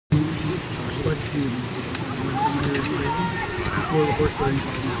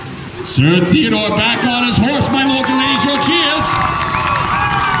Sir Theodore back on his horse, my lords and ladies, your cheers.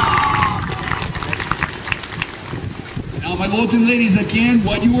 Now, my lords and ladies, again,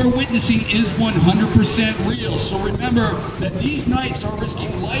 what you are witnessing is 100% real. So remember that these knights are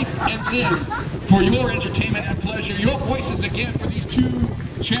risking life and limb for your entertainment and pleasure. Your voices, again, for these two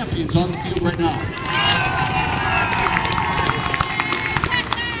champions on the field right now.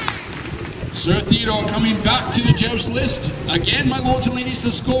 Sir Theodore coming back to the joust list. Again, my lords and ladies,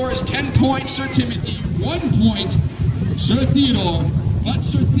 the score is 10 points, Sir Timothy, 1 point, Sir Theodore. But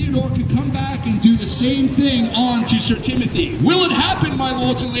Sir Theodore can come back and do the same thing on to Sir Timothy. Will it happen, my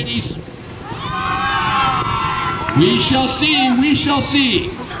lords and ladies? We shall see, we shall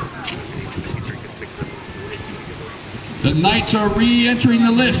see. The knights are re-entering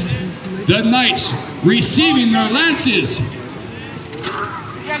the list. The knights receiving their lances.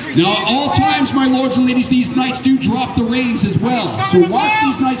 Now, at all times, my lords and ladies, these knights do drop the reins as well. So watch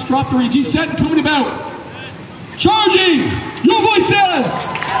these knights drop the reins. He's set and coming about. Charging! Your voice says!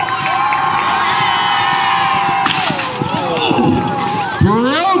 Oh,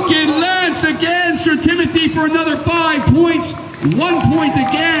 broken lance again, Sir Timothy, for another 5 points. 1 point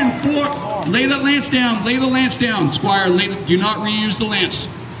again for... Lay that lance down. Lay the lance down, Squire. Do not reuse the lance.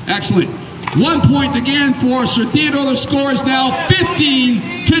 Excellent. 1 point again for Sir Theodore. The score is now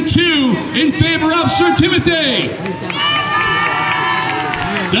 15-2 in favor of Sir Timothy.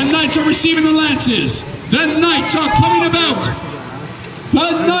 The knights are receiving the lances. The knights are coming about.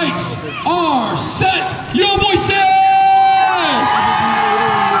 The knights are set. Your voices!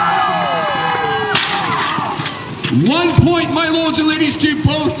 1 point, my lords and ladies, to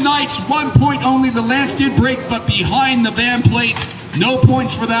both knights. 1 point only. The lance did break, but behind the van plate. No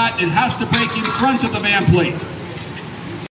points for that. It has to break in front of the van plate.